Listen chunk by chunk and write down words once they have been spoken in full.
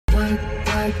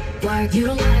work. You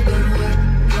don't gotta go to work.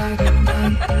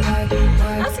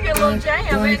 That's a good little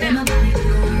jam, isn't it?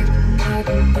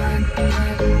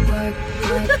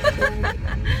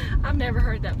 I've never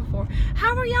heard that before.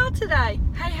 How are y'all today?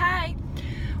 Hey.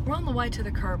 We're on the way to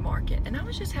the curb market, and I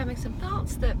was just having some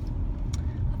thoughts that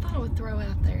I thought I would throw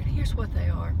out there. And here's what they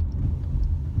are.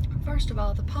 First of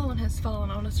all, the pollen has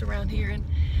fallen on us around here, and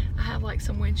I have like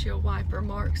some windshield wiper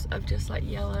marks of just like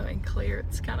yellow and clear.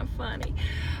 It's kind of funny.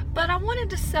 But I wanted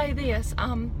to say this.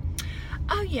 Oh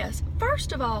yes,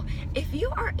 first of all, if you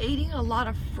are eating a lot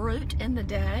of fruit in the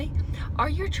day, or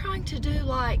you're trying to do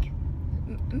like,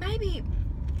 maybe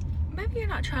you're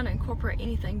not trying to incorporate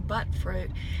anything but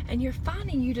fruit, and you're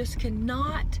finding you just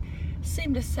cannot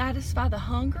seem to satisfy the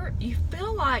hunger, you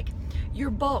feel like you're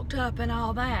bulked up and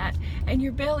all that, and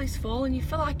your belly's full, and you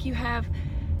feel like you have,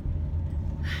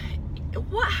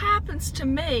 what happens to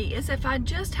me is if I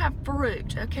just have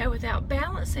fruit, okay, without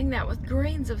balancing that with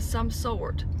greens of some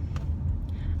sort,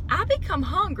 I become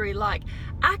hungry. Like,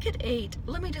 I could eat,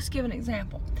 let me just give an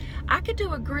example. I could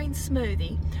do a green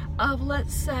smoothie of,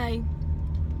 let's say,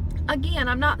 again,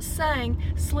 I'm not saying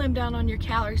slim down on your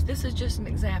calories, this is just an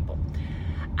example.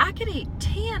 I could eat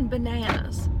 10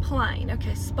 bananas plain,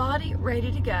 okay, spotty,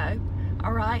 ready to go,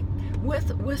 all right,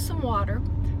 with some water,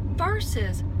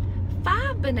 versus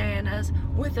 5 bananas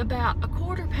with about a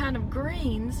 1/4 pound of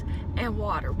greens and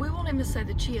water. We won't even say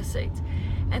the chia seeds.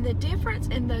 And the difference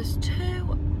in those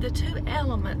the two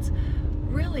elements,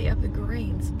 really, of the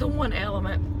greens, the one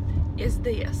element is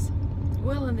this.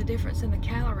 Well, and the difference in the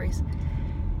calories.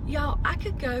 Y'all, I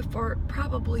could go for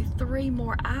probably 3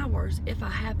 more hours if I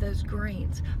have those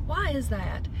greens. Why is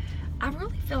that? I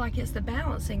really feel like it's the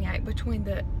balancing act between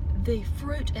the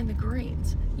fruit and the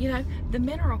greens. You know, the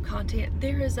mineral content,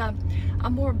 there is a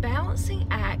more balancing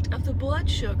act of the blood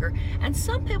sugar. And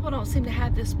some people don't seem to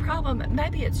have this problem.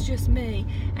 Maybe it's just me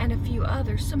and a few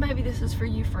others. So maybe this is for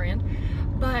you, friend.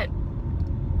 But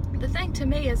the thing to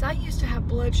me is, I used to have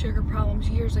blood sugar problems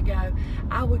years ago.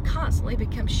 I would constantly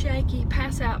become shaky,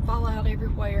 pass out, fall out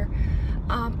everywhere.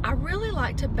 I really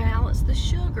like to balance the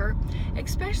sugar,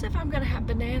 especially if I'm going to have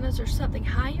bananas or something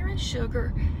higher in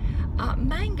sugar.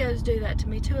 Mangoes do that to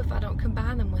me too if I don't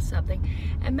combine them with something.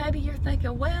 And maybe you're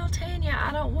thinking, well, Tanya,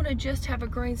 I don't want to just have a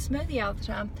green smoothie all the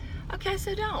time. Okay,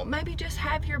 so don't. Maybe just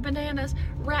have your bananas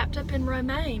wrapped up in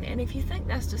romaine. And if you think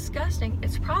that's disgusting,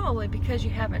 it's probably because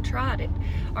you haven't tried it.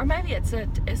 Or maybe it's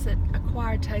an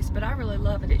acquired taste, but I really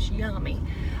love it. It's yummy.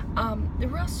 The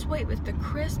real sweet with the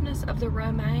crispness of the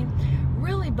romaine.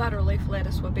 Really, butterleaf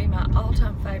lettuce would be my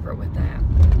all-time favorite with that.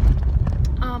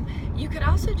 You could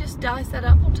also just dice that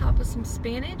up on top of some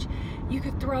spinach. You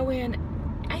could throw in,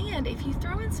 and if you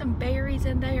throw in some berries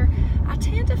in there, I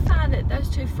tend to find that those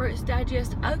two fruits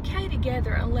digest okay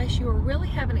together unless you are really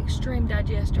having extreme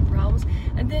digestion problems,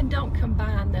 and then don't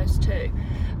combine those two.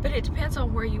 But it depends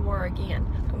on where you are again.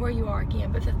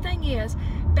 But the thing is,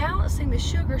 balancing the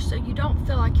sugar so you don't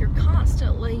feel like you're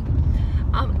constantly,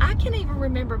 I can even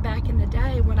remember back in the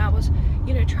day when I was,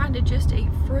 trying to just eat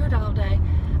fruit all day.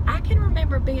 I can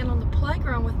remember being on the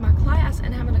playground with my class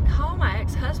and having to call my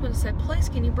ex-husband and say, please,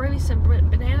 can you bring me some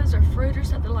bananas or fruit or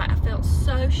something? Like, I felt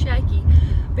so shaky,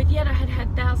 but yet I had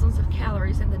had thousands of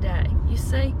calories in the day, you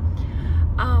see?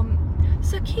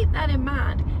 So keep that in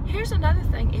mind. Here's another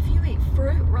thing. If you eat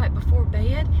fruit right before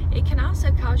bed, it can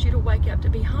also cause you to wake up to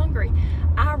be hungry.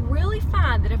 I really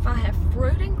find that if I have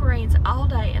fruit and greens all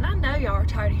day, and I know y'all are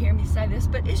tired of hearing me say this,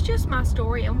 but it's just my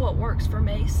story and what works for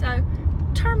me. So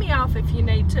turn me off if you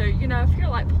need to. If you're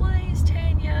like, please,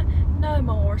 Tanya, no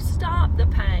more. Stop the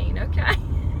pain, okay?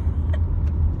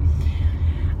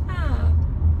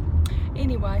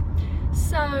 Anyway,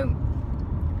 so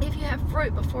if you have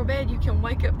fruit before bed, you can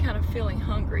wake up kind of feeling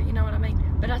hungry, you know what I mean?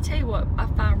 But I tell you what I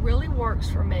find really works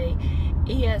for me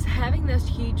is having those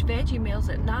huge veggie meals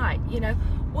at night.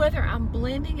 Whether I'm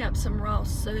blending up some raw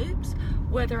soups,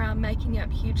 whether I'm making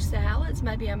up huge salads,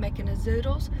 maybe I'm making a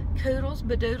zoodles, koodles,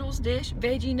 badoodles dish,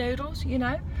 veggie noodles, You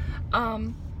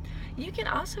can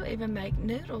also even make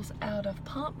noodles out of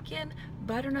pumpkin,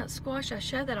 butternut squash. I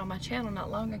showed that on my channel not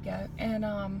long ago. And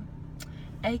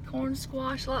acorn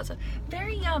squash, lots of,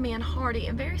 very yummy and hearty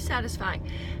and very satisfying.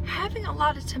 Having a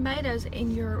lot of tomatoes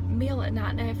in your meal at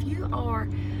night. Now, if you are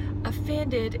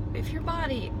offended, if your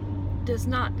body does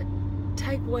not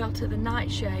take well to the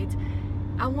nightshades,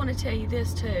 I want to tell you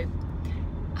this too.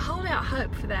 Hold out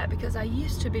hope for that, because I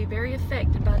used to be very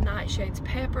affected by nightshades,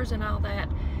 peppers and all that.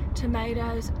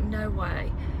 Tomatoes, no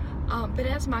way. But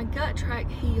as my gut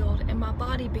tract healed and my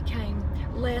body became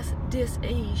less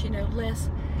dis-ease,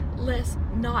 less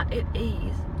not at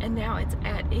ease, and now it's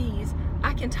at ease,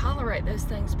 I can tolerate those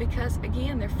things because,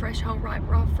 again, they're fresh, whole, ripe,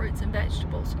 raw fruits and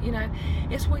vegetables. You know,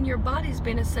 it's when your body's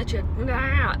been in such a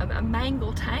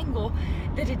mangle tangle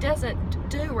that it doesn't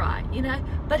do right, you know,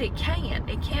 but it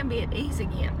can be at ease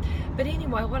again. But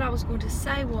anyway, what I was going to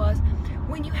say was,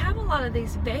 when you have a lot of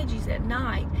these veggies at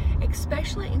night,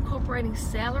 especially incorporating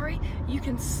celery, you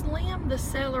can slim the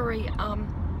celery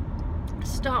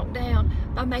stalk down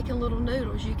by making little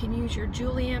noodles. You can use your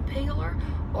julienne peeler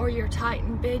or your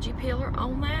Titan veggie peeler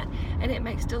on that, and it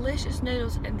makes delicious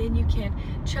noodles. And then you can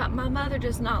chop. My mother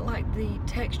does not like the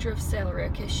texture of celery,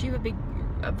 okay? She would be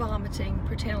vomiting,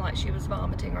 pretending like she was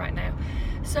vomiting right now.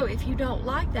 So if you don't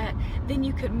like that, then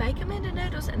you could make them into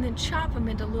noodles and then chop them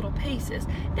into little pieces.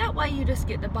 That way you just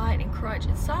get the bite and crunch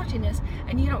and saltiness,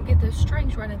 and you don't get those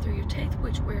strings running through your teeth,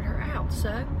 which weird her out.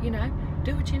 So, you know,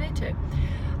 do what you need to.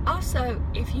 Also,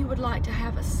 if you would like to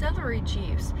have a celery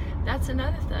juice, that's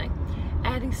another thing.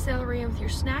 Adding celery in with your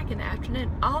snack in the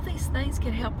afternoon, all these things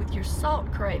can help with your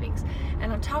salt cravings.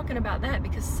 And I'm talking about that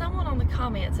because someone on the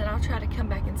comments, and I'll try to come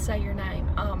back and say your name,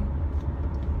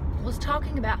 was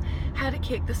talking about how to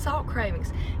kick the salt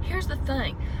cravings. Here's the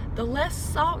thing, the less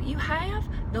salt you have,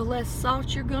 the less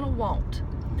salt you're gonna want.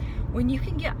 When you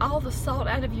can get all the salt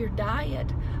out of your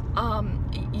diet,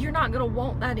 you're not going to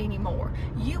want that anymore.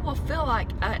 You will feel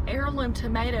like an heirloom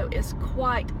tomato is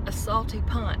quite a salty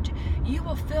punch. You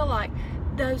will feel like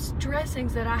those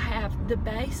dressings that I have, the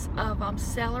base of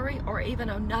celery, or even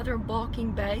another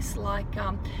bulking base like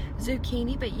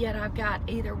zucchini, but yet I've got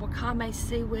either wakame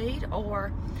seaweed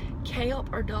or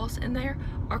kelp or dulse in there,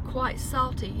 are quite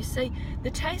salty. You see,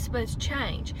 the taste buds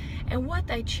change, and what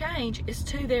they change is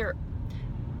to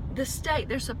the state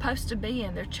they're supposed to be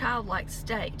in, their childlike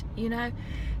state, you know.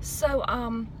 So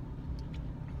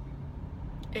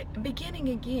beginning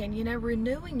again, you know,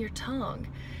 renewing your tongue.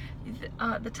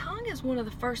 The tongue is one of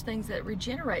the first things that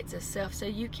regenerates itself, so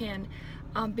you can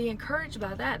be encouraged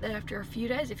by that after a few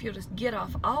days, if you'll just get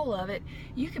off all of it,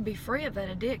 you can be free of that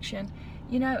addiction,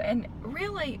 you know. And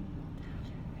really,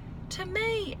 to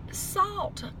me,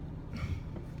 salt,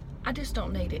 I just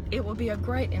don't need it. It will be a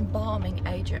great embalming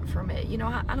agent for me. You know,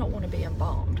 I don't want to be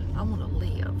embalmed. I want to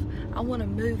live. I want to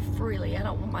move freely. I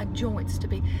don't want my joints to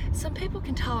be. Some people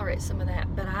can tolerate some of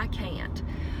that, but I can't.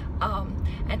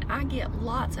 And I get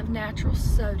lots of natural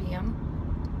sodium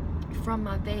from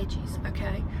my veggies,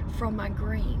 okay, from my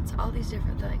greens, all these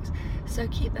different things. So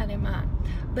keep that in mind.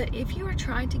 But if you are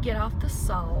trying to get off the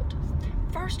salt,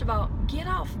 first of all, get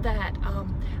off that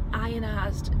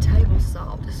ionized table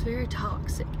salt. It's very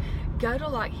toxic. Go to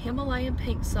like Himalayan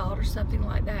pink salt or something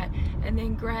like that, and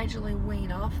then gradually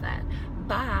wean off that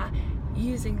by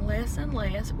using less and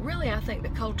less. Really, I think the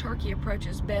cold turkey approach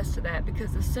is best to that,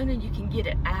 because the sooner you can get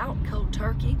it out, cold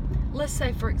turkey. Let's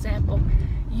say, for example,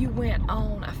 you went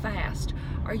on a fast,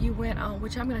 or you went on,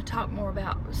 which I'm going to talk more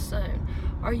about soon,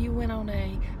 or you went on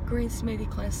a green smoothie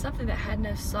cleanse, something that had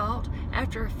no salt.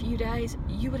 After a few days,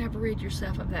 you would have rid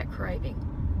yourself of that craving,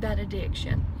 that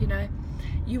addiction, you know.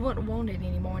 You wouldn't want it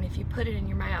anymore, and if you put it in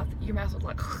your mouth would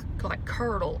like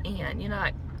curdle in, you know.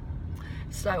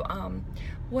 So,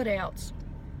 what else?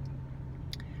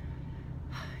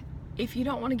 If you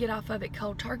don't want to get off of it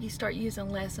cold turkey, start using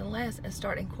less and less, and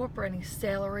start incorporating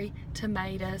celery,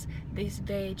 tomatoes, these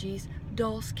veggies,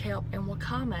 dulse, kelp, and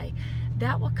wakame.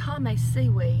 That wakame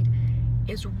seaweed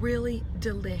is really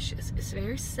delicious. It's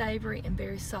very savory and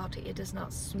very salty. It does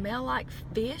not smell like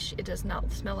fish. It does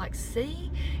not smell like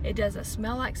sea. It doesn't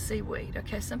smell like seaweed.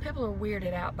 Okay, some people are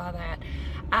weirded out by that.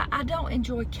 I don't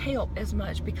enjoy kelp as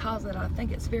much because of it. I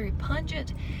think it's very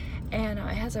pungent, and it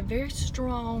has a very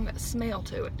strong smell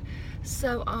to it.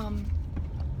 So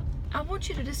I want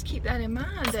you to just keep that in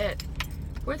mind, that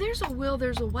where there's a will,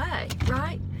 there's a way,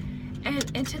 right?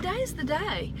 And today's the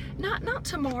day, not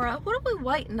tomorrow. What are we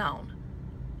waiting on?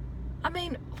 I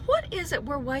mean, what is it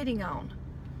we're waiting on?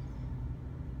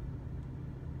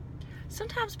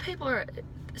 Sometimes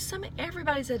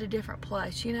everybody's at a different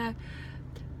place, you know,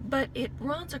 but it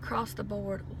runs across the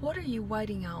board. What are you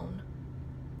waiting on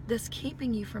that's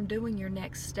keeping you from doing your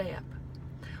next step?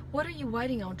 What are you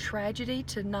waiting on? Tragedy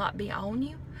to not be on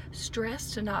you?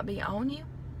 Stress to not be on you?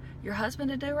 Your husband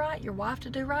to do right? Your wife to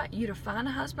do right? You to find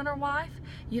a husband or wife?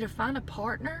 You to find a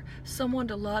partner? Someone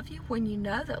to love you when you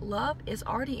know that love is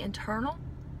already internal?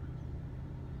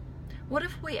 What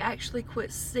if we actually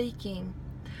quit seeking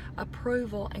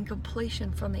approval and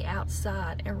completion from the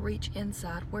outside and reach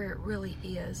inside where it really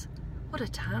is? What a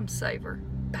time saver.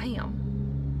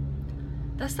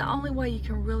 Bam. That's the only way you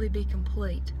can really be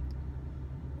complete.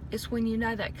 It's when you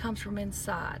know that comes from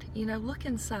inside. You know, look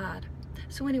inside.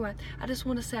 So anyway, I just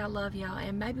want to say I love y'all,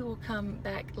 and maybe we'll come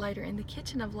back later in the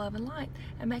kitchen of Love and Light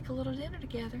and make a little dinner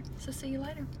together. So see you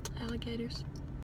later, alligators.